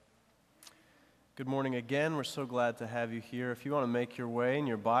Good morning again. We're so glad to have you here. If you want to make your way in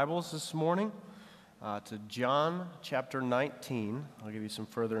your Bibles this morning to John chapter 19, I'll give you some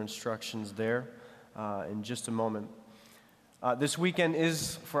further instructions there in just a moment. This weekend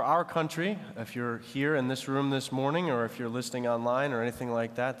is for our country. If you're here in this room this morning or if you're listening online or anything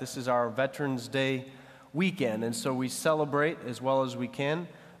like that, this is our Veterans Day weekend. And so we celebrate as well as we can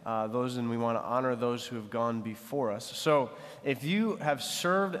those, and we want to honor those who have gone before us. So if you have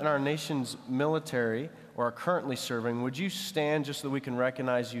served in our nation's military or are currently serving, would you stand just so that we can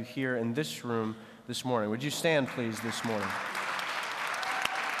recognize you here in this room this morning? Would you stand, please, this morning?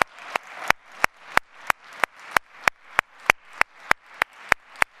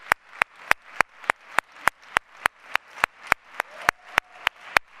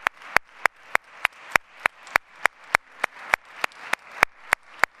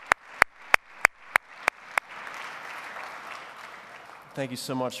 Thank you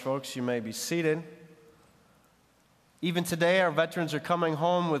so much, folks. You may be seated. Even today, our veterans are coming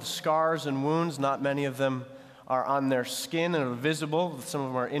home with scars and wounds. Not many of them are on their skin and are visible. Some of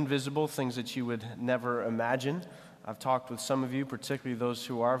them are invisible, things that you would never imagine. I've talked with some of you, particularly those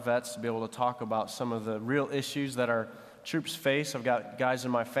who are vets, to be able to talk about some of the real issues that our troops face. I've got guys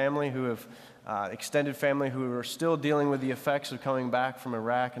in my family who have extended family who are still dealing with the effects of coming back from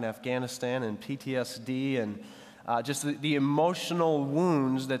Iraq and Afghanistan and PTSD and just the emotional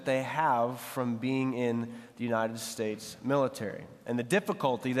wounds that they have from being in the United States military and the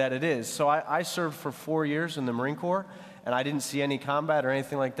difficulty that it is. So I served for 4 years in the Marine Corps, and I didn't see any combat or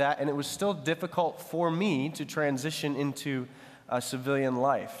anything like that, and it was still difficult for me to transition into civilian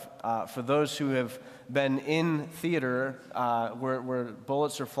life. For those who have been in theater where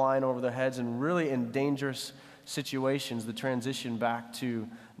bullets are flying over their heads and really in dangerous situations, the transition back to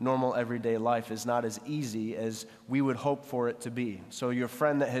normal everyday life is not as easy as we would hope for it to be. So your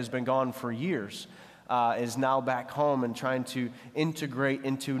friend that has been gone for years is now back home and trying to integrate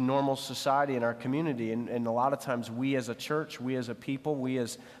into normal society in our community. And a lot of times we as a church, we as a people, we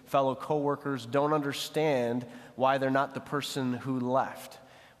as fellow coworkers don't understand why they're not the person who left.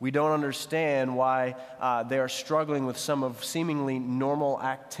 We don't understand why they are struggling with some of seemingly normal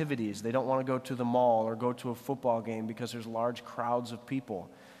activities. They don't want to go to the mall or go to a football game because there's large crowds of people.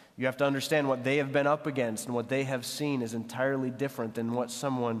 You have to understand what they have been up against and what they have seen is entirely different than what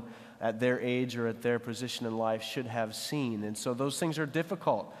someone at their age or at their position in life should have seen. And so those things are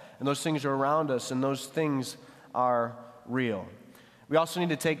difficult, and those things are around us, and those things are real. We also need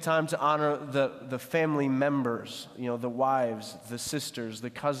to take time to honor the family members, the wives, the sisters,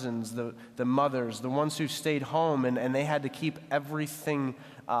 the cousins, the mothers, the ones who stayed home and they had to keep everything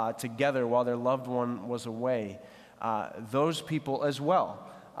together while their loved one was away. Those people as well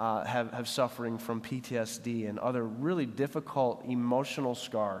have suffering from PTSD and other really difficult emotional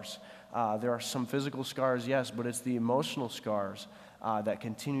scars. There are some physical scars, yes, but it's the emotional scars that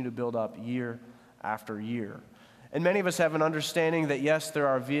continue to build up year after year. And many of us have an understanding that, yes, there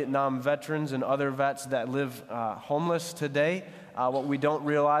are Vietnam veterans and other vets that live homeless today. What we don't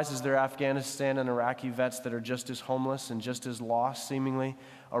realize is there are Afghanistan and Iraqi vets that are just as homeless and just as lost, seemingly,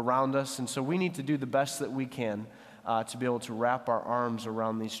 around us. And so we need to do the best that we can to be able to wrap our arms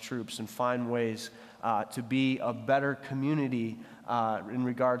around these troops and find ways to be a better community in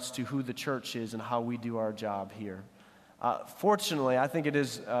regards to who the church is and how we do our job here. Fortunately, I think it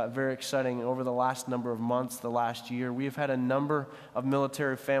is very exciting. Over the last number of months, the last year, we have had a number of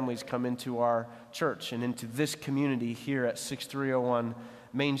military families come into our church and into this community here at 6301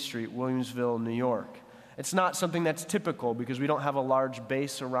 Main Street, Williamsville, New York. It's not something that's typical because we don't have a large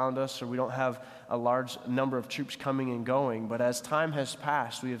base around us or we don't have a large number of troops coming and going. But as time has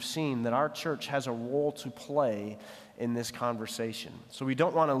passed, we have seen that our church has a role to play in this conversation. So we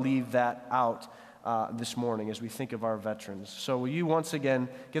don't want to leave that out this morning as we think of our veterans. So will you once again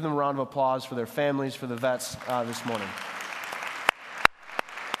give them a round of applause for their families, for the vets this morning.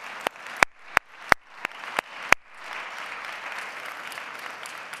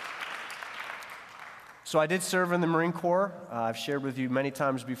 So I did serve in the Marine Corps. I've shared with you many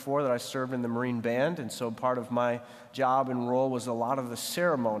times before that I served in the Marine Band, and so part of my job and role was a lot of the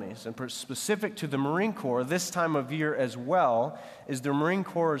ceremonies. And specific to the Marine Corps, this time of year as well, is the Marine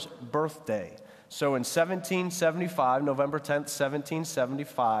Corps' birthday. So in 1775, November 10th,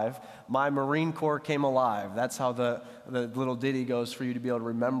 1775, my Marine Corps came alive. That's how the little ditty goes for you to be able to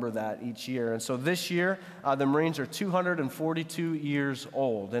remember that each year. And so this year, the Marines are 242 years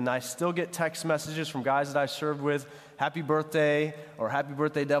old. And I still get text messages from guys that I served with happy birthday or happy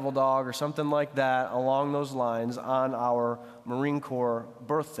birthday devil dog or something like that along those lines on our Marine Corps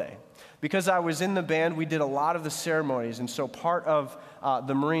birthday. Because I was in the band, we did a lot of the ceremonies, and so part of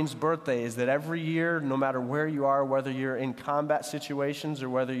the Marines' birthday is that every year, no matter where you are, whether you're in combat situations or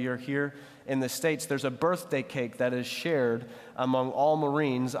whether you're here in the States, there's a birthday cake that is shared among all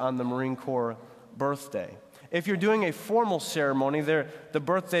Marines on the Marine Corps birthday. If you're doing a formal ceremony, the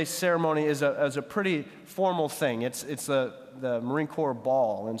birthday ceremony is a pretty formal thing. It's the Marine Corps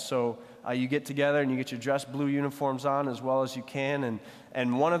ball, and so you get together and you get your dress blue uniforms on as well as you can,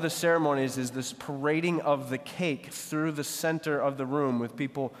 and one of the ceremonies is this parading of the cake through the center of the room with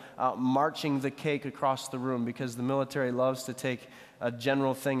people marching the cake across the room, because the military loves to take a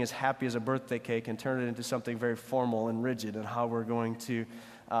general thing as happy as a birthday cake and turn it into something very formal and rigid in how we're going to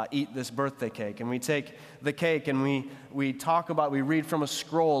eat this birthday cake. And we take the cake and we read from a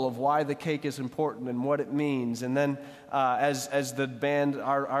scroll of why the cake is important and what it means. And then as the band,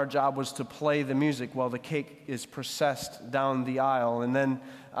 our job was to play the music while the cake is processed down the aisle. And then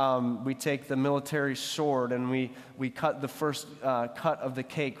we take the military sword and we cut the first cut of the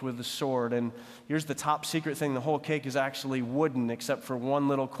cake with the sword. And here's the top secret thing: the whole cake is actually wooden except for one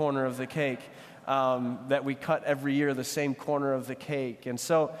little corner of the cake. That we cut every year, the same corner of the cake. And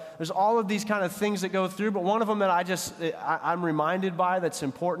so there's all of these kind of things that go through, but one of them that I'm reminded by that's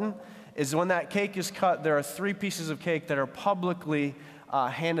important is when that cake is cut, there are 3 pieces of cake that are publicly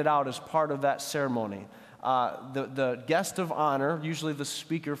handed out as part of that ceremony. The guest of honor, usually the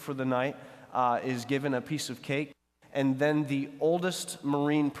speaker for the night, is given a piece of cake, and then the oldest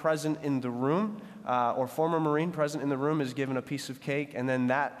Marine present in the room, or former Marine present in the room, is given a piece of cake, and then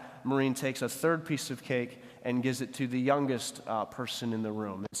that Marine takes a 3rd piece of cake and gives it to the youngest person in the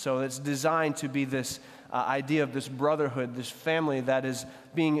room. And so it's designed to be this idea of this brotherhood, this family that is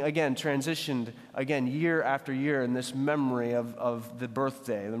being, again, transitioned, again, year after year in this memory of the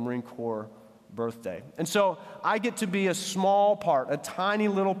birthday, the Marine Corps birthday. And so I get to be a small part, a tiny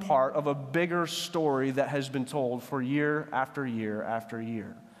little part of a bigger story that has been told for year after year after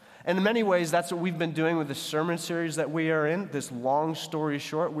year. And in many ways, that's what we've been doing with the sermon series that we are in, this long story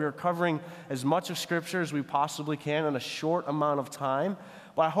short. We are covering as much of Scripture as we possibly can in a short amount of time.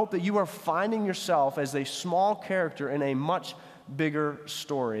 But I hope that you are finding yourself as a small character in a much bigger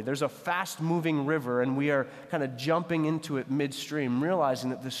story. There's a fast-moving river, and we are kind of jumping into it midstream,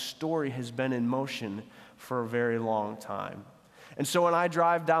 realizing that this story has been in motion for a very long time. And so when I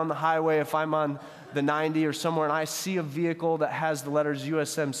drive down the highway, if I'm on the 90 or somewhere, and I see a vehicle that has the letters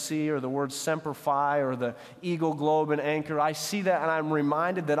USMC or the word Semper Fi or the Eagle, Globe, and Anchor, I see that and I'm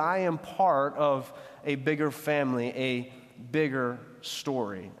reminded that I am part of a bigger family, a bigger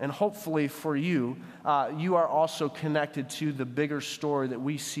story. And hopefully for you, you are also connected to the bigger story that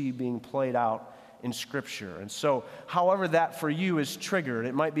we see being played out in Scripture. And so, however that for you is triggered,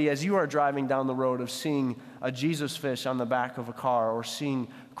 it might be as you are driving down the road of seeing a Jesus fish on the back of a car or seeing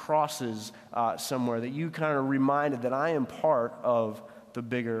crosses somewhere, that you kind of reminded that I am part of the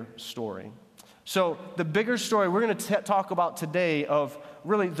bigger story. So the bigger story we're going to talk about today of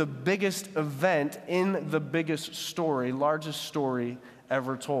really the biggest event in the biggest story, largest story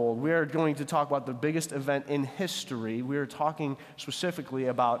ever told. We are going to talk about the biggest event in history. We are talking specifically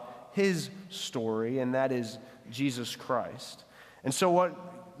about His story, and that is Jesus Christ. And so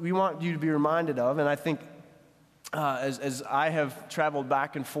what we want you to be reminded of, and I think as I have traveled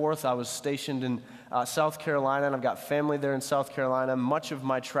back and forth, I was stationed in South Carolina, and I've got family there in South Carolina. Much of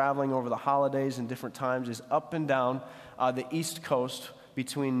my traveling over the holidays and different times is up and down the East Coast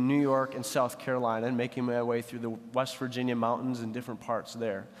between New York and South Carolina, and making my way through the West Virginia mountains and different parts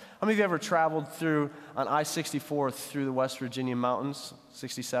there. How many of you ever traveled on I-64 through the West Virginia mountains?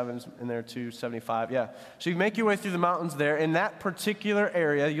 67's in there too, 75, yeah. So you make your way through the mountains there. In that particular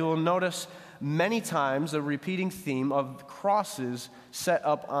area, you'll notice many times a repeating theme of crosses set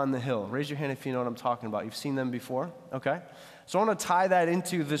up on the hill. Raise your hand if you know what I'm talking about. You've seen them before? Okay. So I want to tie that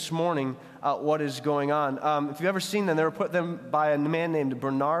into this morning, what is going on. If you've ever seen them, they were put them by a man named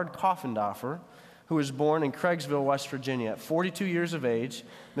Bernard Coffendorfer, who was born in Craigsville, West Virginia. At 42 years of age,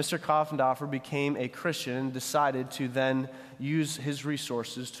 Mr. Coffendorfer became a Christian and decided to then use his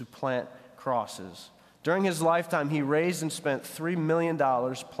resources to plant crosses. During his lifetime, he raised and spent $3 million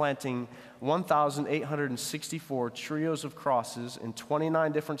planting 1,864 trios of crosses in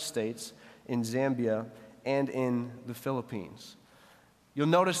 29 different states, in Zambia, and in the Philippines. You'll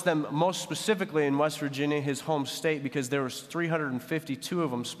notice them most specifically in West Virginia, his home state, because there was 352 of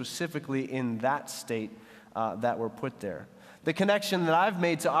them specifically in that state that were put there. The connection that I've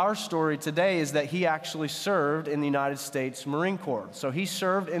made to our story today is that he actually served in the United States Marine Corps. So he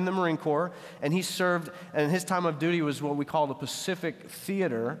served in the Marine Corps, and his time of duty was what we call the Pacific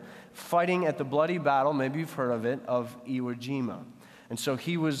Theater, fighting at the bloody battle, maybe you've heard of it, of Iwo Jima. And so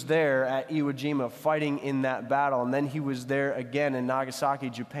he was there at Iwo Jima fighting in that battle, and then he was there again in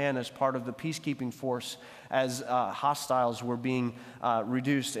Nagasaki, Japan, as part of the peacekeeping force as hostiles were being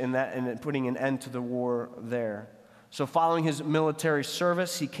reduced and putting an end to the war there. So following his military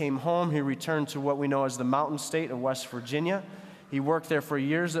service, he came home. He returned to what we know as the Mountain State of West Virginia. He worked there for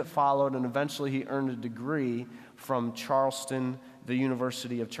years that followed, and eventually he earned a degree from Charleston, the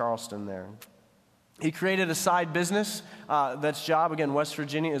University of Charleston there. He created a side business. That's job, again, West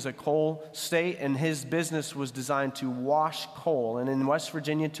Virginia is a coal state, and his business was designed to wash coal. And in West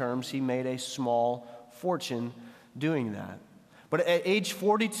Virginia terms, he made a small fortune doing that. But at age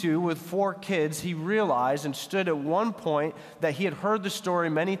 42, with 4 kids, he realized and stood at one point that he had heard the story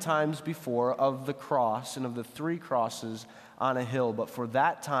many times before of the cross and of the 3 crosses on a hill. But for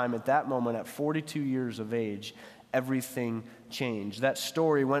that time, at that moment, at 42 years of age, everything changed. That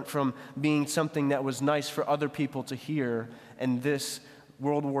story went from being something that was nice for other people to hear, and this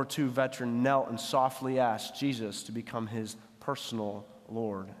World War II veteran knelt and softly asked Jesus to become his personal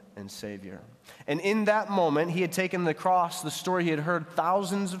Lord and Savior. And in that moment, he had taken the cross, the story he had heard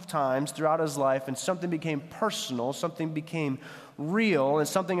thousands of times throughout his life, and something became personal, something became real, and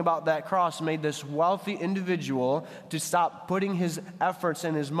something about that cross made this wealthy individual to stop putting his efforts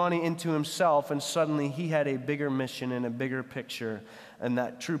and his money into himself, and suddenly he had a bigger mission and a bigger picture, and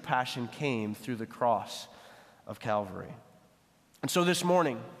that true passion came through the cross of Calvary. And so this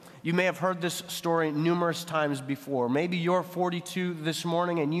morning, you may have heard this story numerous times before. Maybe you're 42 this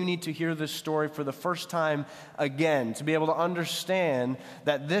morning and you need to hear this story for the first time again to be able to understand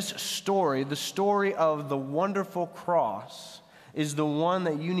that this story, the story of the wonderful cross, is the one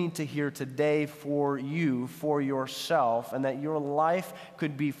that you need to hear today for you, for yourself, and that your life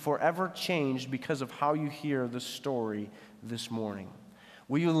could be forever changed because of how you hear the story this morning.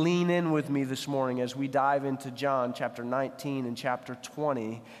 Will you lean in with me this morning as we dive into John chapter 19 and chapter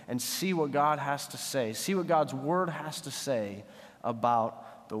 20 and see what God has to say, see what God's word has to say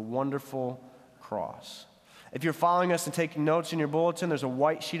about the wonderful cross. If you're following us and taking notes in your bulletin, there's a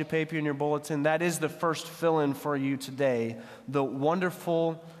white sheet of paper in your bulletin. That is the first fill-in for you today, the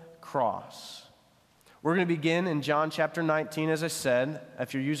wonderful cross. We're going to begin in John chapter 19, as I said.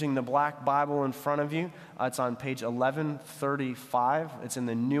 If you're using the black Bible in front of you, it's on page 1135. It's in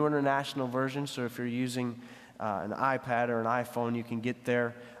the New International Version, so if you're using an iPad or an iPhone, you can get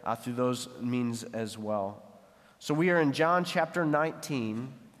there through those means as well. So we are in John chapter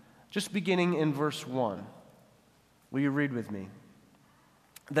 19, just beginning in verse 1. Will you read with me?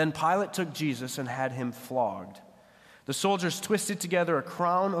 Then Pilate took Jesus and had him flogged. The soldiers twisted together a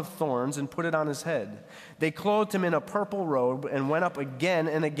crown of thorns and put it on his head. They clothed him in a purple robe and went up again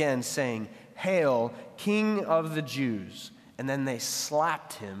and again, saying, "Hail, King of the Jews!" And then they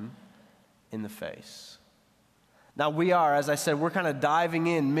slapped him in the face. Now as I said, we're kind of diving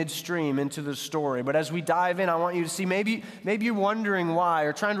in midstream into the story. But as we dive in, I want you to see, maybe you're wondering why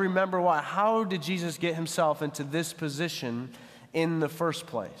or trying to remember why. How did Jesus get himself into this position in the first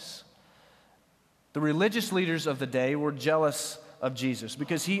place? The religious leaders of the day were jealous of Jesus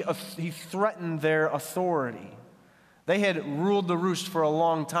because he threatened their authority. They had ruled the roost for a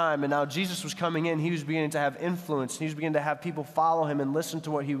long time, and now Jesus was coming in. He was beginning to have influence. He was beginning to have people follow him and listen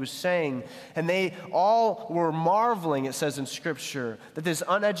to what he was saying. And they all were marveling, it says in Scripture, that this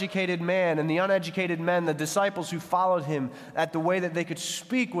uneducated man and the uneducated men, the disciples who followed him, at the way that they could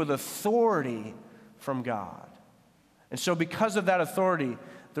speak with authority from God. And so because of that authority,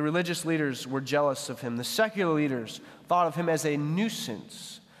 the religious leaders were jealous of him. The secular leaders thought of him as a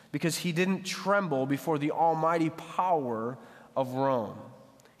nuisance because he didn't tremble before the almighty power of Rome.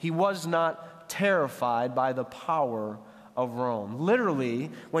 He was not terrified by the power of Rome.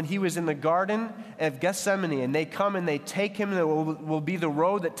 Literally, when he was in the Garden of Gethsemane and they come and they take him, that will be the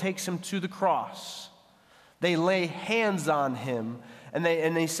road that takes him to the cross. They lay hands on him.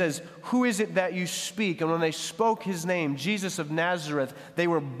 And he says, "Who is it that you speak?" And when they spoke his name, Jesus of Nazareth, they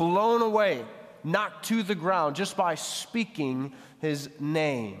were blown away, knocked to the ground just by speaking his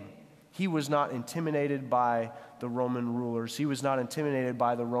name. He was not intimidated by the Roman rulers. He was not intimidated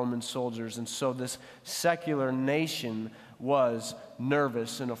by the Roman soldiers. And so this secular nation was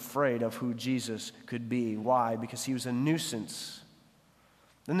nervous and afraid of who Jesus could be. Why? Because he was a nuisance.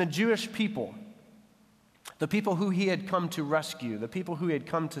 Then the Jewish people, the people who he had come to rescue, the people who he had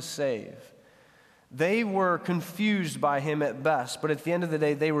come to save, they were confused by him at best, but at the end of the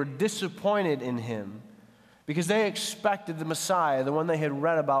day, they were disappointed in him Because they expected the Messiah, the one they had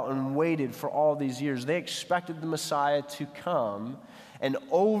read about and waited for all these years. They expected the Messiah to come and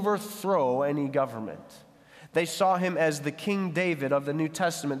overthrow any government. They saw him as the King David of the New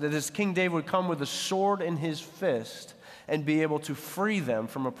Testament, that this King David would come with a sword in his fist and be able to free them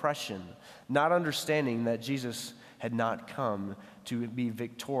from oppression, not understanding that Jesus had not come to be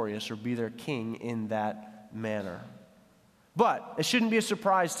victorious or be their king in that manner. But it shouldn't be a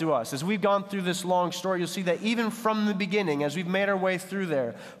surprise to us. As we've gone through this long story, you'll see that even from the beginning, as we've made our way through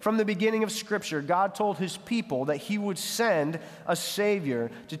there, from the beginning of Scripture, God told his people that he would send a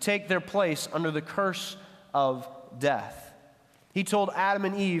Savior to take their place under the curse of death. He told Adam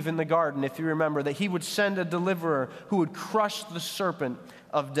and Eve in the garden, if you remember, that he would send a deliverer who would crush the serpent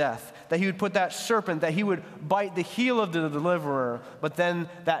of death, that he would put that serpent, that he would bite the heel of the deliverer, but then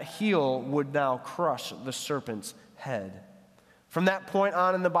that heel would now crush the serpent's head. From that point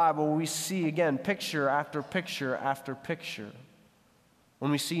on in the Bible, we see again picture after picture after picture. When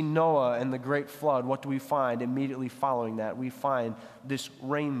we see Noah and the great flood, what do we find immediately following that? We find this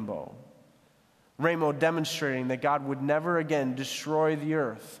rainbow. Rainbow demonstrating that God would never again destroy the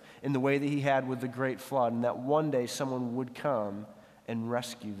earth in the way that he had with the great flood, and that one day someone would come and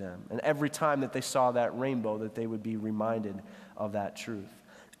rescue them. And every time that they saw that rainbow, that they would be reminded of that truth.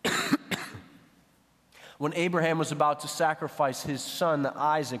 When Abraham was about to sacrifice his son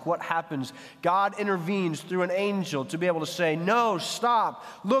Isaac, what happens? God intervenes through an angel to be able to say, no, stop,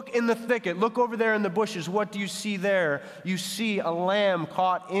 look in the thicket, look over there in the bushes. What do you see there? You see a lamb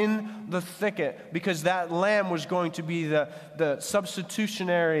caught in the thicket, because that lamb was going to be the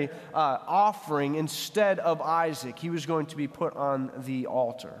substitutionary offering instead of Isaac. He was going to be put on the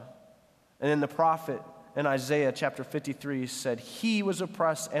altar. And then the prophet in Isaiah chapter 53 said, he was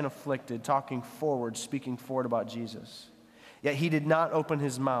oppressed and afflicted, speaking forward about Jesus. Yet he did not open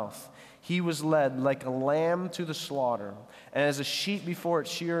his mouth. He was led like a lamb to the slaughter, and as a sheep before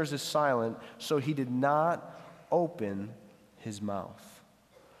its shearers is silent, so he did not open his mouth.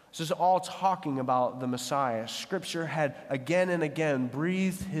 This is all talking about the Messiah. Scripture had again and again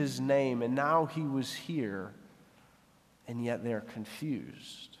breathed his name, and now he was here, and yet they're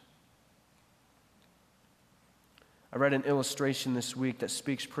confused. I read an illustration this week that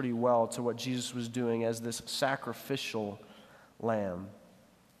speaks pretty well to what Jesus was doing as this sacrificial lamb.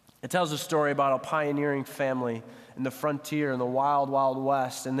 It tells a story about a pioneering family in the frontier in the wild, wild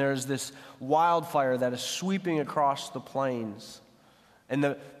west, and there's this wildfire that is sweeping across the plains. And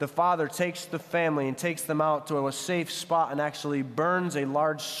the father takes the family and takes them out to a safe spot and actually burns a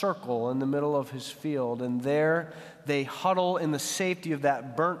large circle in the middle of his field. And there they huddle in the safety of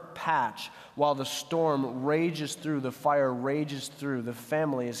that burnt patch while the storm rages through, the fire rages through. The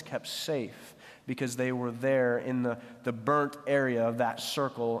family is kept safe because they were there in the burnt area of that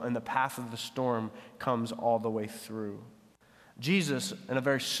circle, and the path of the storm comes all the way through. Jesus, in a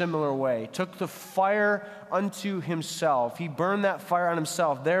very similar way, took the fire unto himself. He burned that fire on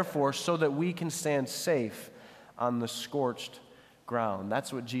himself, therefore, so that we can stand safe on the scorched ground.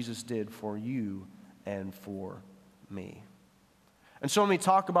 That's what Jesus did for you and for me. And so when we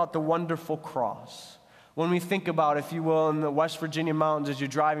talk about the wonderful cross, when we think about, if you will, in the West Virginia mountains, as you're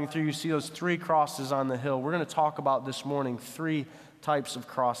driving through, you see those 3 crosses on the hill. We're going to talk about this morning 3 types of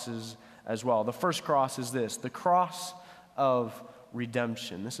crosses as well. The first cross is this, the cross of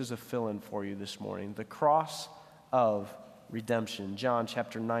redemption. This is a fill-in for you this morning. The cross of redemption. John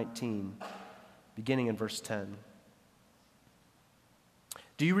chapter 19, beginning in verse 10.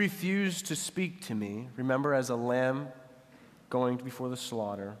 Do you refuse to speak to me? Remember, as a lamb going before the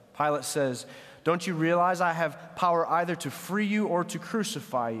slaughter. Pilate says, don't you realize I have power either to free you or to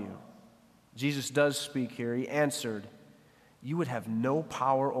crucify you? Jesus does speak here. He answered, you would have no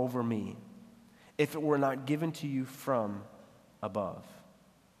power over me if it were not given to you from above.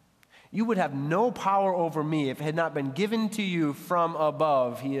 You would have no power over me if it had not been given to you from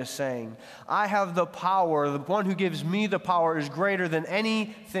above, he is saying. I have the power. The one who gives me the power is greater than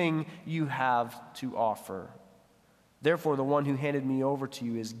anything you have to offer. Therefore, the one who handed me over to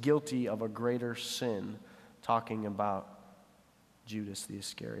you is guilty of a greater sin, talking about Judas the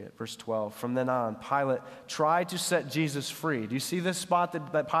Iscariot. Verse 12, from then on, Pilate tried to set Jesus free. Do you see this spot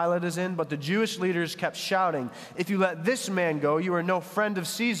that Pilate is in? But the Jewish leaders kept shouting, if you let this man go, you are no friend of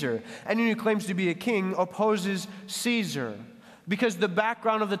Caesar. Anyone who claims to be a king opposes Caesar. Because the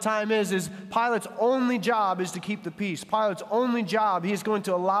background of the time is Pilate's only job is to keep the peace. Pilate's only job, he is going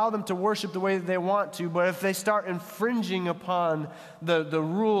to allow them to worship the way that they want to, but if they start infringing upon the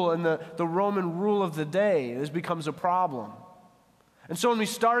rule and the Roman rule of the day, this becomes a problem. And so when we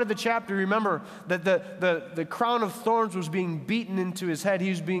started the chapter, remember that the crown of thorns was being beaten into his head. He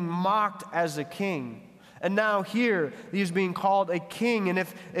was being mocked as a king. And now here, he is being called a king. And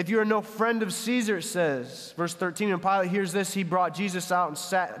if you are no friend of Caesar, it says, verse 13, when Pilate hears this, he brought Jesus out and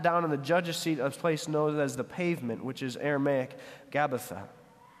sat down in the judge's seat of a place known as the Pavement, which is Aramaic Gabbatha.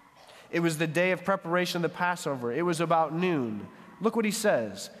 It was the day of preparation of the Passover. It was about noon. Look what he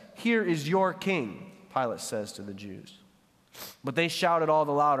says. Here is your king, Pilate says to the Jews. But they shouted all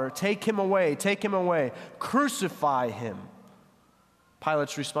the louder, take him away, crucify him.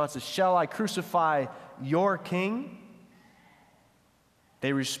 Pilate's response is, shall I crucify your king?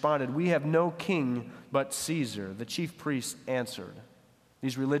 They responded, we have no king but Caesar. The chief priests answered.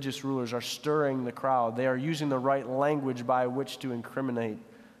 These religious rulers are stirring the crowd. They are using the right language by which to incriminate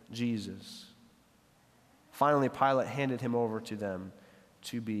Jesus. Finally, Pilate handed him over to them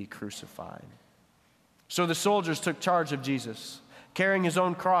to be crucified. So the soldiers took charge of Jesus. Carrying his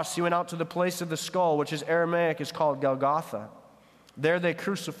own cross, he went out to the place of the skull, which is Aramaic is called Golgotha. There they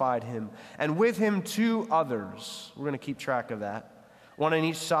crucified him, and with him 2 others. We're going to keep track of that. One on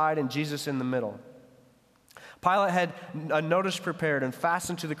each side and Jesus in the middle. Pilate had a notice prepared and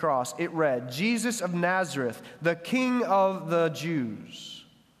fastened to the cross. It read, Jesus of Nazareth, the King of the Jews.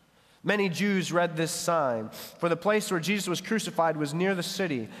 Many Jews read this sign, for the place where Jesus was crucified was near the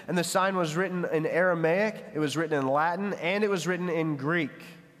city, and the sign was written in Aramaic, it was written in Latin, and it was written in Greek.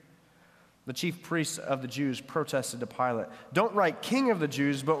 The chief priests of the Jews protested to Pilate, don't write King of the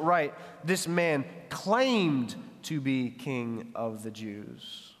Jews, but write, this man claimed to be King of the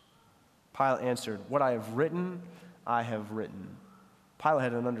Jews. Pilate answered, what I have written, I have written. Pilate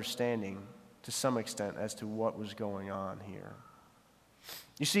had an understanding to some extent as to what was going on here.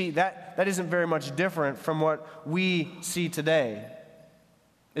 You see, that isn't very much different from what we see today.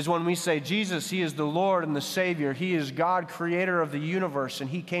 Is when we say, Jesus, he is the Lord and the Savior. He is God, creator of the universe, and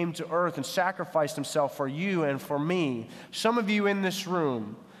he came to earth and sacrificed himself for you and for me. Some of you in this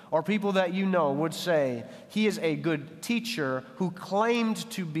room, or people that you know, would say, he is a good teacher who claimed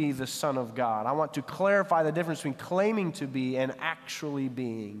to be the Son of God. I want to clarify the difference between claiming to be and actually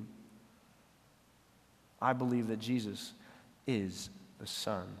being. I believe that Jesus is the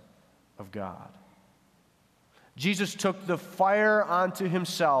Son of God. Jesus took the fire onto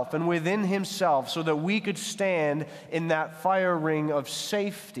himself and within himself so that we could stand in that fire ring of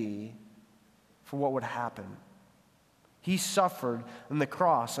safety for what would happen. He suffered on the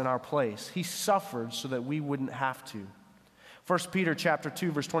cross in our place. He suffered so that we wouldn't have to. 1 Peter chapter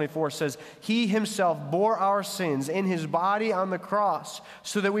 2, verse 24 says, he himself bore our sins in his body on the cross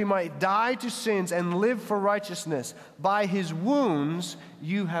so that we might die to sins and live for righteousness. By his wounds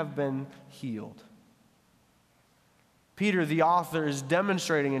you have been healed. Peter, the author, is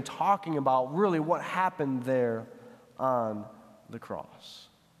demonstrating and talking about really what happened there on the cross.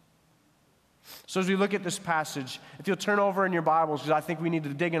 So as we look at this passage, if you'll turn over in your Bibles, because I think we need to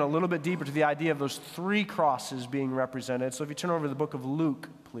dig in a little bit deeper to the idea of those 3 crosses being represented. So if you turn over to the book of Luke,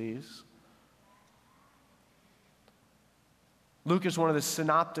 please. Luke is one of the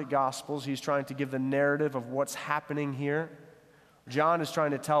synoptic gospels. He's trying to give the narrative of what's happening here. John is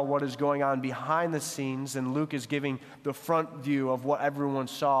trying to tell what is going on behind the scenes, and Luke is giving the front view of what everyone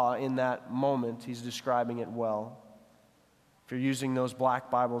saw in that moment. He's describing it well. If you're using those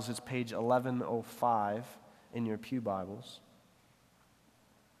black Bibles, it's page 1105 in your pew Bibles.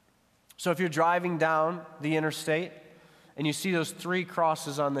 So if you're driving down the interstate and you see those 3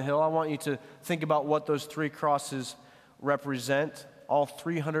 crosses on the hill, I want you to think about what those 3 crosses represent, all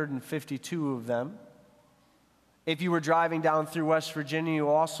 352 of them. If you were driving down through West Virginia, you'll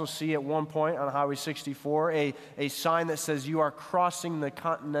also see at one point on Highway 64 a sign that says you are crossing the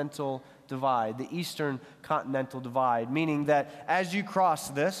Continental Divide, the Eastern Continental Divide, meaning that as you cross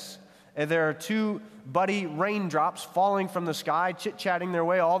this, there are 2 buddy raindrops falling from the sky, chit-chatting their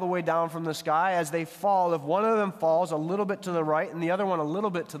way all the way down from the sky. As they fall, if one of them falls a little bit to the right and the other one a little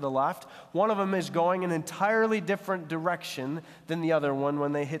bit to the left, one of them is going an entirely different direction than the other one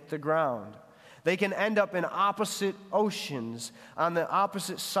when they hit the ground. They can end up in opposite oceans on the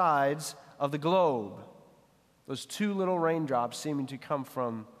opposite sides of the globe. Those 2 little raindrops seeming to come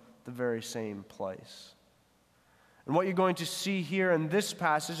from the very same place. And what you're going to see here in this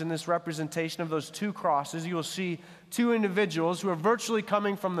passage, in this representation of those 2 crosses, you will see 2 individuals who are virtually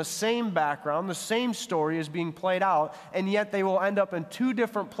coming from the same background, the same story is being played out, and yet they will end up in 2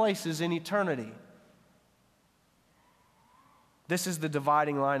 different places in eternity. This is the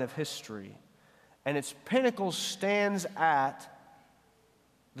dividing line of history. And its pinnacle stands at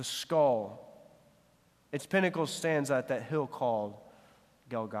the skull. Its pinnacle stands at that hill called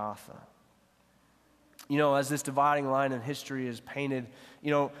Golgotha. You know, as this dividing line in history is painted,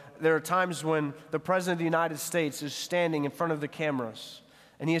 there are times when the President of the United States is standing in front of the cameras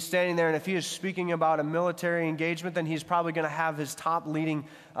And he is standing there, and if he is speaking about a military engagement, then he's probably going to have his top leading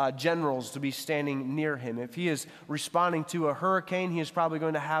generals to be standing near him. If he is responding to a hurricane, he is probably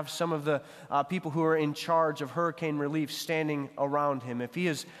going to have some of the people who are in charge of hurricane relief standing around him. If he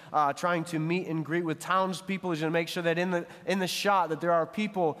is trying to meet and greet with townspeople, he's going to make sure that in the shot that there are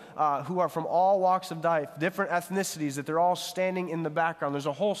people who are from all walks of life, different ethnicities, that they're all standing in the background. There's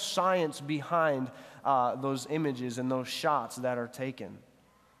a whole science behind those images and those shots that are taken.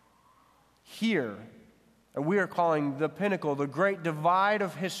 Here, we are calling the pinnacle, the great divide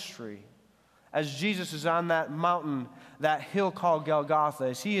of history, as Jesus is on that mountain, that hill called Golgotha.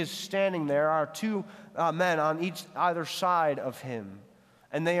 As he is standing there are two men on either side of him,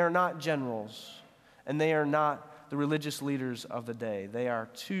 and they are not generals, and they are not the religious leaders of the day. They are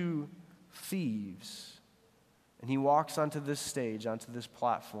two thieves. And he walks onto this stage, onto this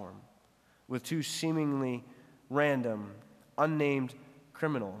platform, with two seemingly random, unnamed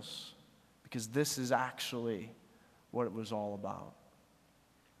criminals. Because this is actually what it was all about.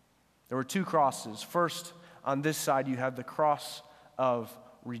 There were two crosses. First, on this side, you have the cross of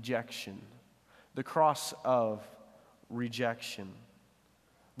rejection. The cross of rejection.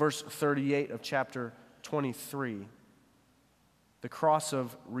 Verse 38 of chapter 23. The cross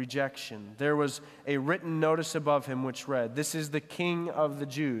of rejection. There was a written notice above him which read, "This is the King of the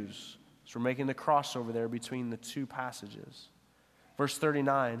Jews." So we're making the crossover there between the two passages. Verse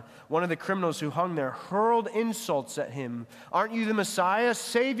 39, one of the criminals who hung there hurled insults at him. "Aren't you the Messiah?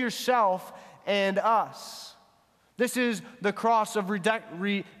 Save yourself and us." This is the cross of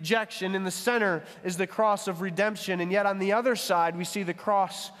rejection. In the center is the cross of redemption. And yet on the other side, we see the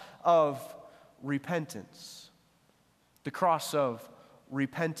cross of repentance. The cross of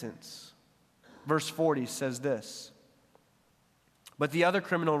repentance. Verse 40 says this, "But the other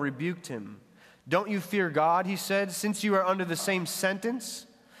criminal rebuked him. 'Don't you fear God,' he said, 'since you are under the same sentence?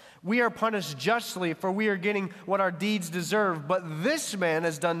 We are punished justly, for we are getting what our deeds deserve, but this man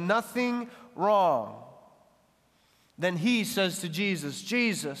has done nothing wrong.' Then he says to Jesus,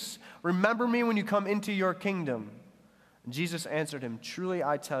 'Jesus, remember me when you come into your kingdom.' And Jesus answered him, 'Truly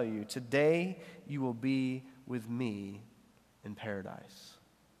I tell you, today you will be with me in paradise.'"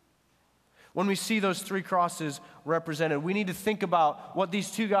 When we see those three crosses represented, we need to think about what these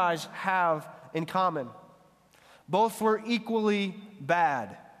two guys have in common. Both were equally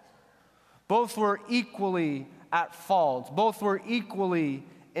bad. Both were equally at fault. Both were equally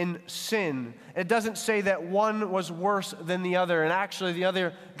in sin. It doesn't say that one was worse than the other. And actually, the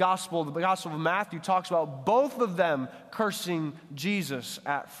other gospel, the Gospel of Matthew, talks about both of them cursing Jesus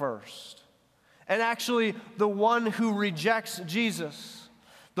at first. And actually, the one who rejects Jesus,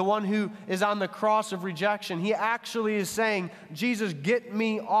 the one who is on the cross of rejection, he actually is saying, "Jesus, get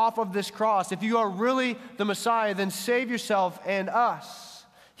me off of this cross. If you are really the Messiah, then save yourself and us."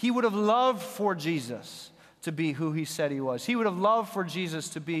 He would have loved for Jesus to be who he said he was. He would have loved for Jesus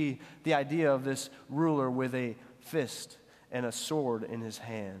to be the idea of this ruler with a fist and a sword in his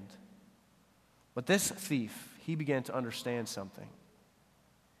hand. But this thief, he began to understand something.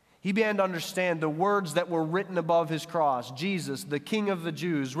 He began to understand the words that were written above his cross. Jesus, the King of the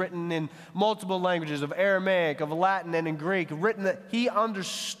Jews, written in multiple languages of Aramaic, of Latin, and in Greek, written that he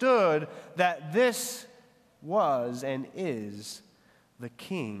understood that this was and is the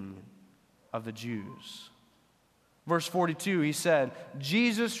King of the Jews. Verse 42, he said,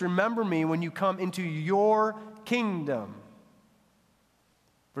 "Jesus, remember me when you come into your kingdom."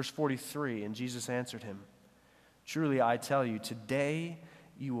 Verse 43, and Jesus answered him, "Truly I tell you, today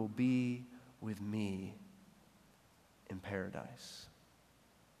you will be with me in paradise."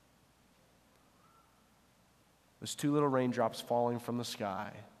 There's two little raindrops falling from the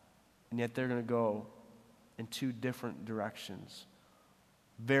sky, and yet they're going to go in two different directions,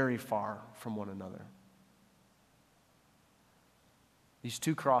 very far from one another. These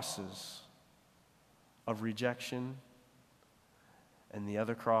two crosses of rejection and the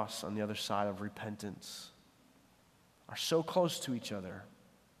other cross on the other side of repentance are so close to each other,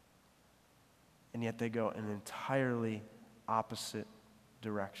 and yet they go in entirely opposite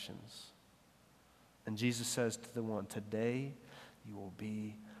directions. And Jesus says to the one, "Today you will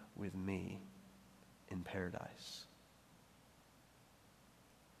be with me in paradise."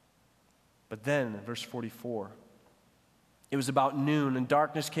 But then, verse 44, it was about noon, and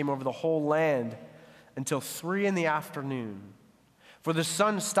darkness came over the whole land until 3 p.m. For the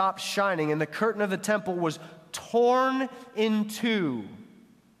sun stopped shining, and the curtain of the temple was torn in two.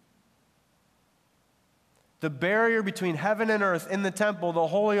 The barrier between heaven and earth in the temple, the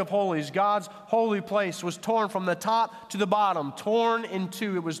Holy of Holies, God's holy place, was torn from the top to the bottom, torn in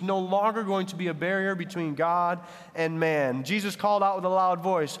two. It was no longer going to be a barrier between God and man. Jesus called out with a loud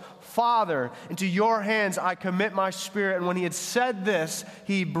voice, "Father, into your hands I commit my spirit." And when he had said this,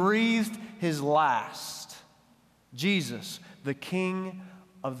 he breathed his last. Jesus, the King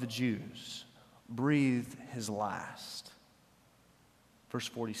of the Jews, breathed his last. Verse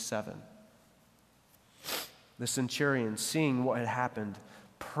 47. The centurion, seeing what had happened,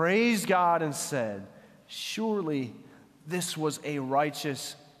 praised God and said, "Surely this was a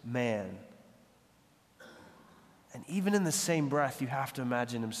righteous man." And even in the same breath, you have to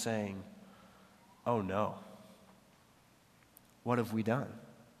imagine him saying, "Oh no, what have we done?"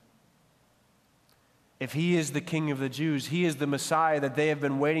 If he is the King of the Jews, he is the Messiah that they have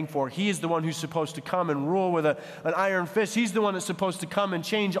been waiting for. He is the one who's supposed to come and rule with an iron fist. He's the one that's supposed to come and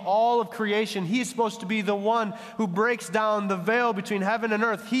change all of creation. He's supposed to be the one who breaks down the veil between heaven and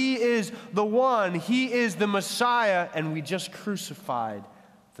earth. He is the one. He is the Messiah, and we just crucified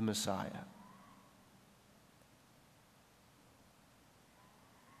the Messiah.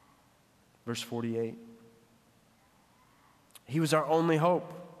 Verse 48. He was our only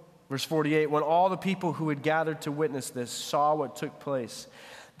hope. Verse 48, when all the people who had gathered to witness this saw what took place,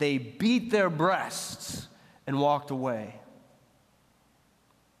 they beat their breasts and walked away.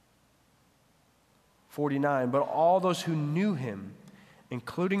 49, but all those who knew him,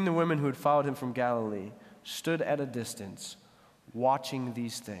 including the women who had followed him from Galilee, stood at a distance, watching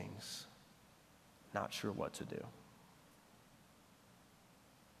these things, not sure what to do.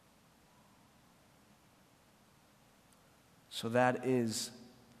 So that is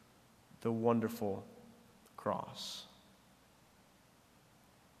the wonderful cross.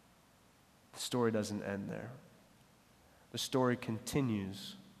 The story doesn't end there. The story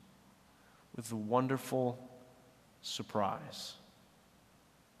continues with the wonderful surprise.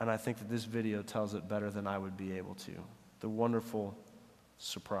 And I think that this video tells it better than I would be able to. The wonderful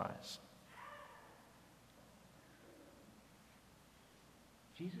surprise.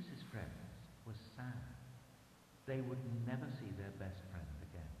 Jesus' friends were sad. They would never see their best friend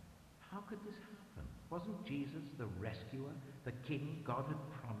again. How could this happen? Wasn't Jesus the rescuer, the king God had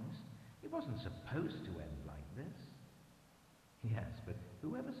promised? It wasn't supposed to end like this. Yes, but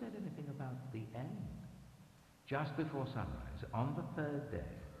whoever said anything about the end? Just before sunrise, on the third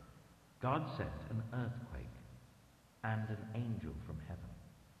day, God sent an earthquake and an angel from heaven.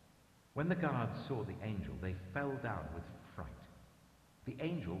 When the guards saw the angel, they fell down with fright. The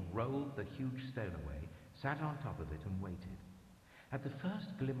angel rolled the huge stone away, sat on top of it, and waited. At the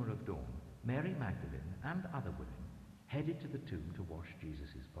first glimmer of dawn, Mary Magdalene and other women headed to the tomb to wash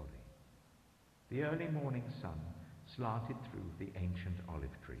Jesus' body. The early morning sun slanted through the ancient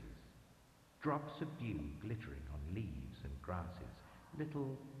olive trees, drops of dew glittering on leaves and grasses,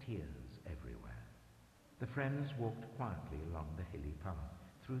 little tears everywhere. The friends walked quietly along the hilly path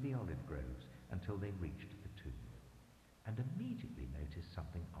through the olive groves until they reached the tomb, and immediately noticed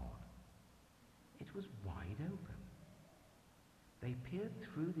something odd. It was wide open. They peered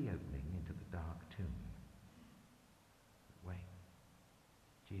through the opening into the dark tomb. But wait,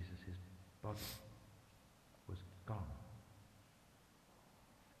 Jesus' body was gone.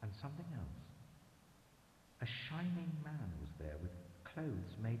 And something else. A shining man was there with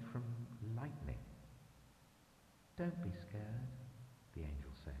clothes made from lightning. "Don't be scared," the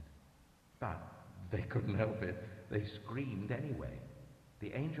angel said. But they couldn't help it. They screamed anyway.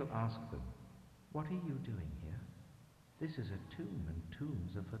 The angel asked them, "What are you doing here? This is a tomb, and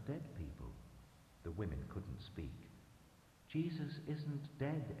tombs are for dead people." The women couldn't speak. "Jesus isn't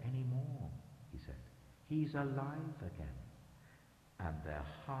dead anymore," he said. "He's alive again." And their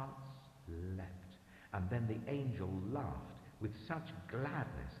hearts leapt. And then the angel laughed with such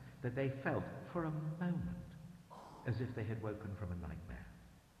gladness that they felt for a moment as if they had woken from a nightmare.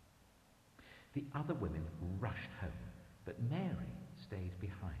 The other women rushed home, but Mary stayed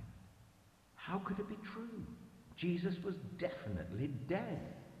behind. How could it be true? Jesus was definitely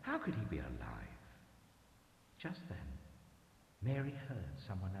dead. How could he be alive? Just then, Mary heard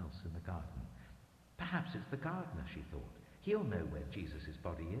someone else in the garden. Perhaps it's the gardener, she thought. He'll know where Jesus'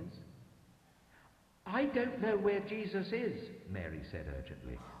 body is. "I don't know where Jesus is," Mary said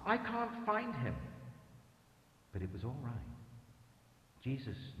urgently. "I can't find him." But it was all right.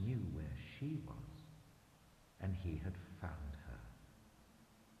 Jesus knew where she was, and he had found her.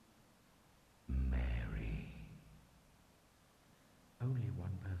 Mary. Only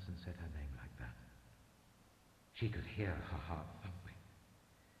one person said her name like that. She could hear her heart thumping.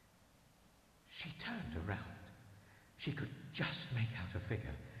 She turned around. She could just make out a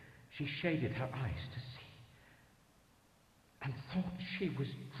figure. She shaded her eyes to see. and thought she was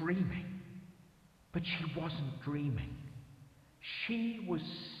dreaming. But she wasn't dreaming. She was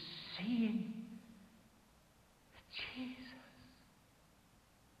seeing Jesus.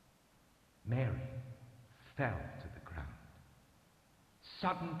 Mary fell to the ground.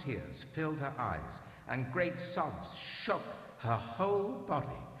 Sudden tears filled her eyes, and great sobs shook her whole body.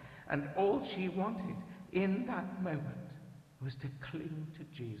 And all she wanted in that moment was to cling to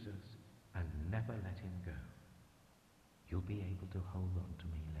Jesus and never let him go. You'll be able to hold on to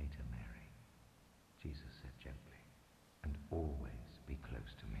me later, Mary, Jesus said gently, and always be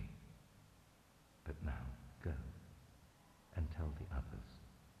close to me. But now go and tell the others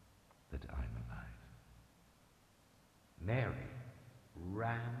that I'm alive. Mary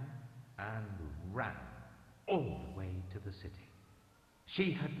ran and ran all the way to the city.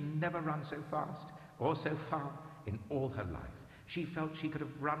 She had never run so fast or so far in all her life. She felt she could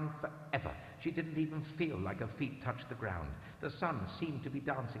have run forever. She didn't even feel like her feet touched the ground. The sun seemed to be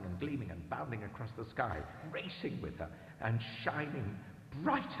dancing and gleaming and bounding across the sky, racing with her and shining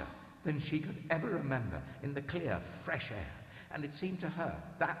brighter than she could ever remember in the clear, fresh air. And it seemed to her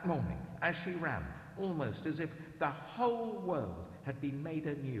that morning, as she ran, almost as if the whole world had been made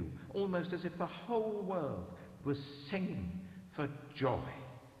anew, almost as if the whole world was singing for joy.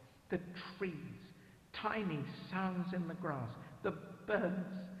 The trees, tiny sounds in the grass, the birds.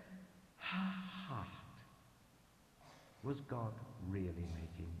 Her heart. Was God really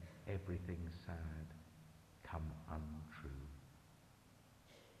making everything sad come untrue?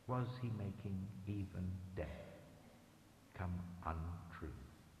 Was he making even death come untrue?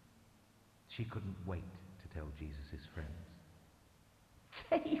 She couldn't wait to tell Jesus' friends.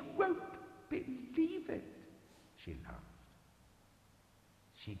 They won't believe it, she laughed.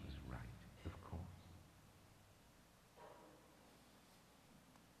 She was right, of course.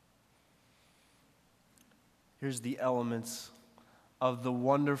 Here's the elements of the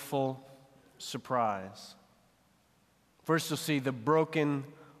wonderful surprise. First, you'll see the broken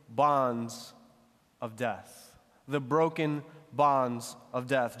bonds of death. The broken bonds of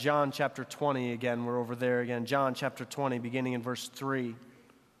death. John chapter 20 again, we're over there again. John chapter 20, beginning in verse 3.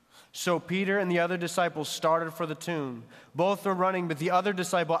 So Peter and the other disciples started for the tomb. Both were running, but the other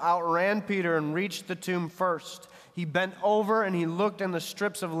disciple outran Peter and reached the tomb first. He bent over and he looked in the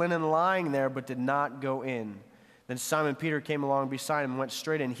strips of linen lying there, but did not go in. Then Simon Peter came along beside him and went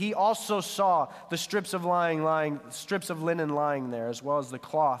straight in. He also saw the strips of linen lying there, as well as the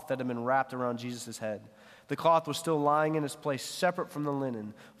cloth that had been wrapped around Jesus' head. The cloth was still lying in its place, separate from the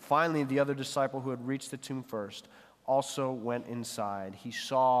linen. Finally, the other disciple who had reached the tomb first also went inside. He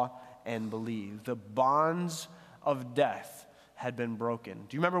saw and believed. The bonds of death had been broken.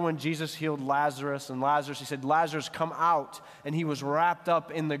 Do you remember when Jesus healed Lazarus? And Lazarus, he said, Lazarus, come out. And he was wrapped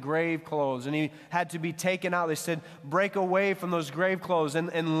up in the grave clothes. And he had to be taken out. They said, break away from those grave clothes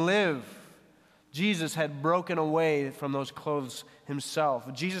and live. Jesus had broken away from those clothes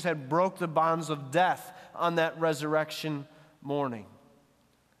himself. Jesus had broke the bonds of death on that resurrection morning.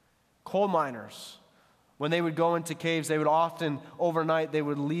 Coal miners, when they would go into caves, they would often, overnight, they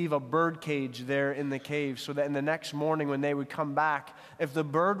would leave a bird cage there in the cave so that in the next morning when they would come back, if the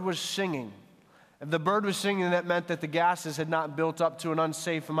bird was singing, that meant that the gases had not built up to an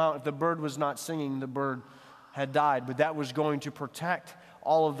unsafe amount. If the bird was not singing, the bird had died. But that was going to protect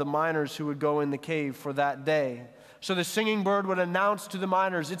all of the miners who would go in the cave for that day. So the singing bird would announce to the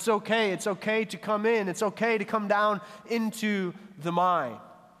miners, it's okay to come in, it's okay to come down into the mine.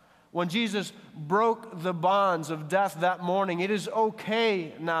 When Jesus broke the bonds of death that morning, it is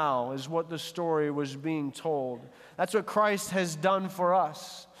okay now, is what the story was being told. That's what Christ has done for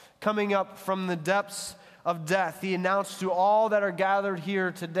us. Coming up from the depths of death, he announced to all that are gathered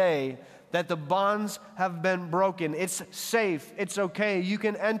here today that the bonds have been broken. It's safe. It's okay. You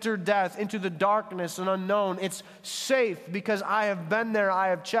can enter death into the darkness and unknown. It's safe because I have been there, I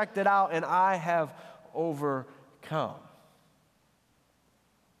have checked it out, and I have overcome.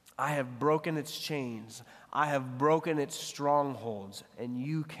 I have broken its chains. I have broken its strongholds, and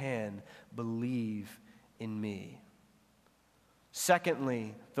you can believe in me.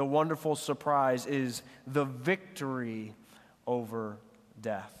 Secondly, the wonderful surprise is the victory over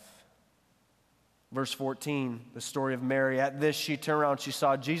death. Verse 14, the story of Mary. At this, she turned around. She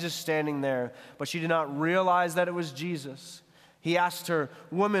saw Jesus standing there, but she did not realize that it was Jesus. He asked her,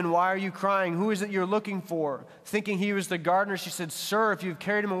 "Woman, why are you crying? Who is it you're looking for?" Thinking he was the gardener, she said, "Sir, if you've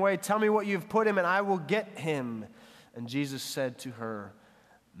carried him away, tell me what you've put him, and I will get him." And Jesus said to her,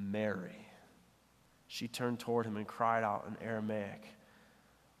 "Mary." She turned toward him and cried out in Aramaic,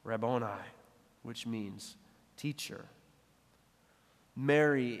 "Rabboni," which means teacher.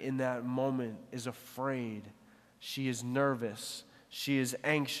 Mary, in that moment, is afraid She is nervous. She is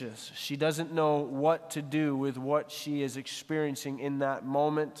anxious. She doesn't know what to do with what she is experiencing in that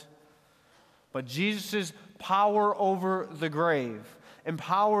moment. But Jesus' power over the grave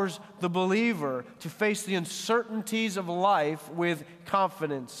empowers the believer to face the uncertainties of life with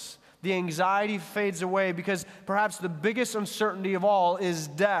confidence. The anxiety fades away because perhaps the biggest uncertainty of all is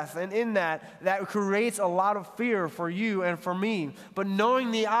death. And in that creates a lot of fear for you and for me. But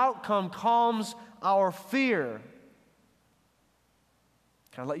knowing the outcome calms our fear.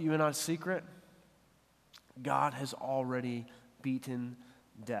 Can I let you in on a secret? God has already beaten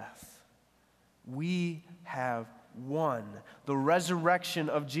death. We have won. The resurrection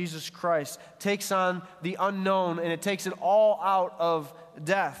of Jesus Christ takes on the unknown, and it takes it all out of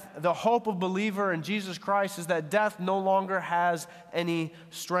death. The hope of believer in Jesus Christ is that death no longer has any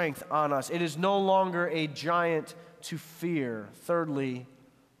strength on us. It is no longer a giant to fear. Thirdly,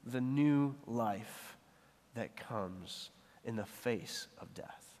 the new life that comes in the face of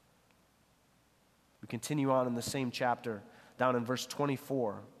death. We continue on in the same chapter, down in verse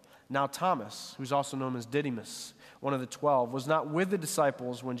 24. Now Thomas, who's also known as Didymus, one of the 12, was not with the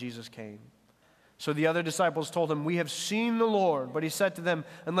disciples when Jesus came. So the other disciples told him, "We have seen the Lord." But he said to them,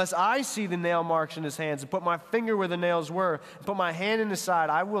 "Unless I see the nail marks in his hands, and put my finger where the nails were, and put my hand in his side,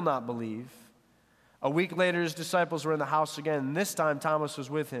 I will not believe." A week later, his disciples were in the house again, and this time Thomas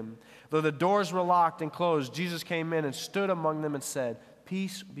was with him. Though the doors were locked and closed, Jesus came in and stood among them and said,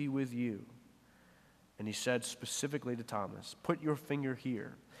 "Peace be with you." And he said specifically to Thomas, "Put your finger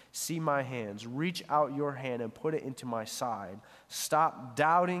here. See my hands. Reach out your hand and put it into my side. Stop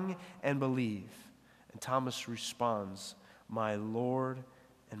doubting and believe." And Thomas responds, "My Lord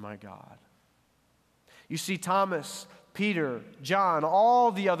and my God." You see, Thomas, Peter, John,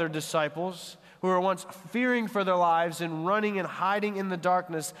 all the other disciples who were once fearing for their lives and running and hiding in the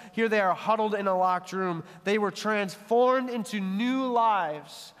darkness, here they are huddled in a locked room. They were transformed into new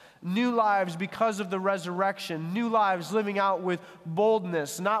lives because of the resurrection, new lives living out with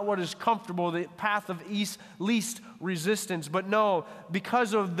boldness, not what is comfortable, the path of least resistance, but no,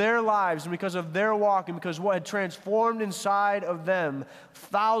 because of their lives and because of their walk and because what had transformed inside of them,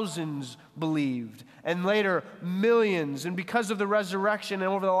 thousands believed, and later millions. And because of the resurrection and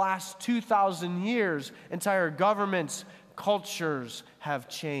over the last 2,000 years, entire governments, cultures have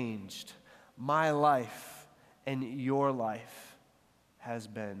changed. My life and your life has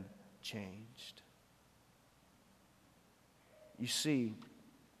been changed. You see,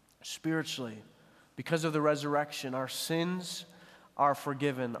 spiritually, because of the resurrection, our sins are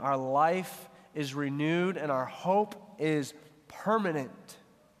forgiven, our life is renewed, and our hope is permanent.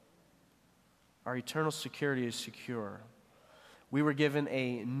 Our eternal security is secure. We were given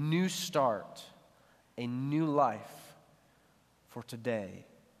a new start, a new life for today,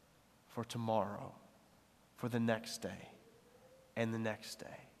 for tomorrow, for the next day, and the next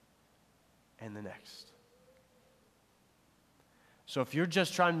day, and the next. So if you're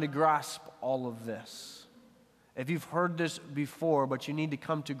just trying to grasp all of this, if you've heard this before, but you need to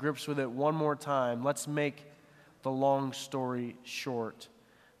come to grips with it one more time, let's make the long story short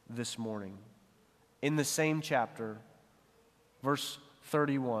this morning. In the same chapter, verse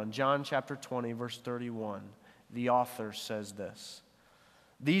 31, John chapter 20, verse 31, the author says this: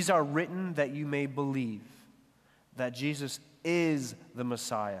 "These are written that you may believe that Jesus is the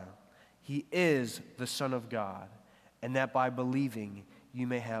Messiah. He is the Son of God, and that by believing you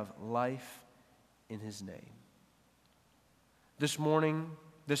may have life in his name." This morning,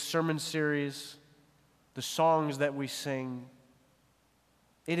 this sermon series, the songs that we sing,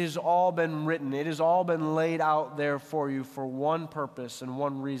 it has all been written. It has all been laid out there for you for one purpose and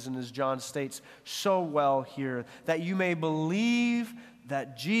one reason, as John states so well here, that you may believe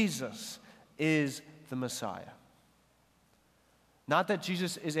that Jesus is the Messiah. Not that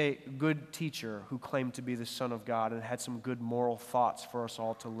Jesus is a good teacher who claimed to be the Son of God and had some good moral thoughts for us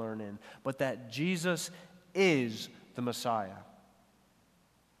all to learn in, but that Jesus is the Messiah.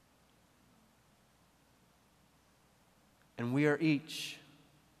 And we are each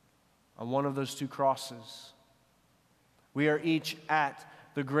on one of those two crosses. We are each at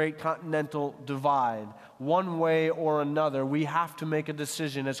the great continental divide. One way or another, we have to make a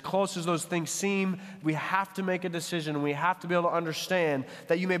decision. As close as those things seem, we have to make a decision. We have to be able to understand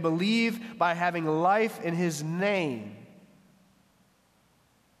that you may believe by having life in his name.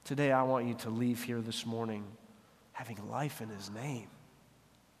 Today, I want you to leave here this morning having life in his name.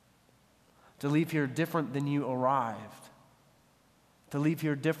 To leave here different than you arrived. To leave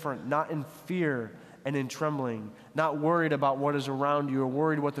here different, not in fear and in trembling, not worried about what is around you or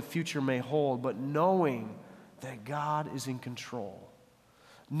worried what the future may hold, but knowing that God is in control.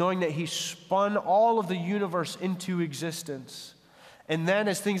 knowing that he spun all of the universe into existence. And then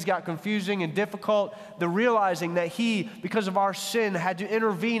as things got confusing and difficult, the realizing that he, because of our sin, had to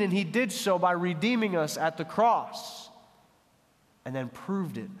intervene, and he did so by redeeming us at the cross, and then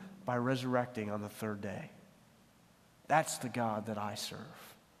proved it by resurrecting on the third day. That's the God that I serve.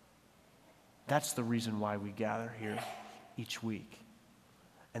 That's the reason why we gather here each week.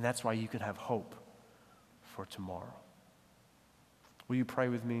 And that's why you can have hope for tomorrow. Will you pray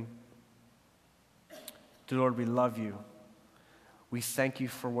with me? Dear Lord, we love you. We thank you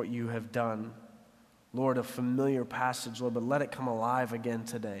for what you have done. Lord, a familiar passage, Lord, but let it come alive again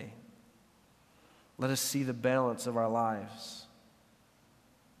today. Let us see the balance of our lives.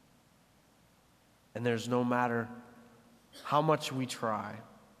 And there's no matter how much we try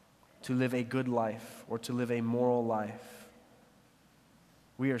to live a good life or to live a moral life,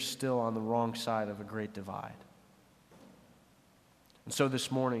 we are still on the wrong side of a great divide. And so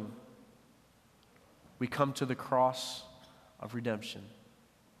this morning, we come to the cross of redemption,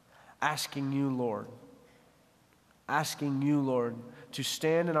 asking you, Lord, to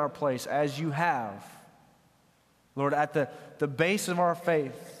stand in our place as you have. Lord, at the base of our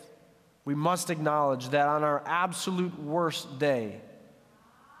faith, we must acknowledge that on our absolute worst day,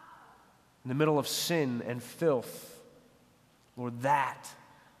 in the middle of sin and filth, Lord, that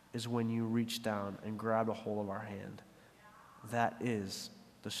is when you reach down and grab a hold of our hand. That is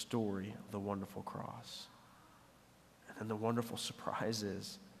the story of the wonderful cross. And the wonderful surprise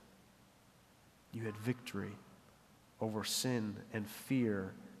is you had victory over sin and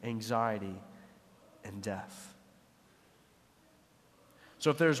fear, anxiety, and death.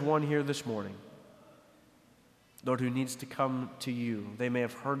 So if there's one here this morning, Lord, who needs to come to you, they may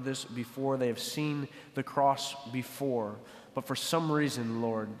have heard this before, they have seen the cross before, but for some reason,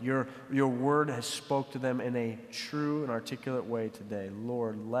 Lord, your word has spoke to them in a true and articulate way today.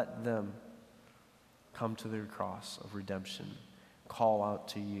 Lord, let them come to the cross of redemption, call out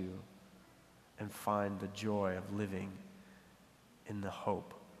to you, and find the joy of living in the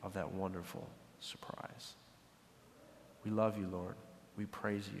hope of that wonderful surprise. We love you, Lord. We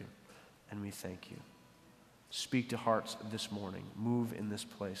praise you, and we thank you. Speak to hearts this morning. Move in this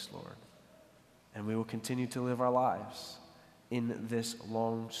place, Lord. And we will continue to live our lives in this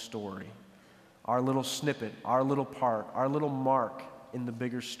long story. Our little snippet, our little part, our little mark in the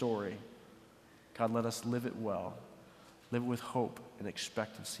bigger story. God, let us live it well. Live with hope and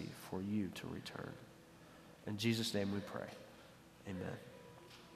expectancy for you to return. In Jesus' name we pray. Amen.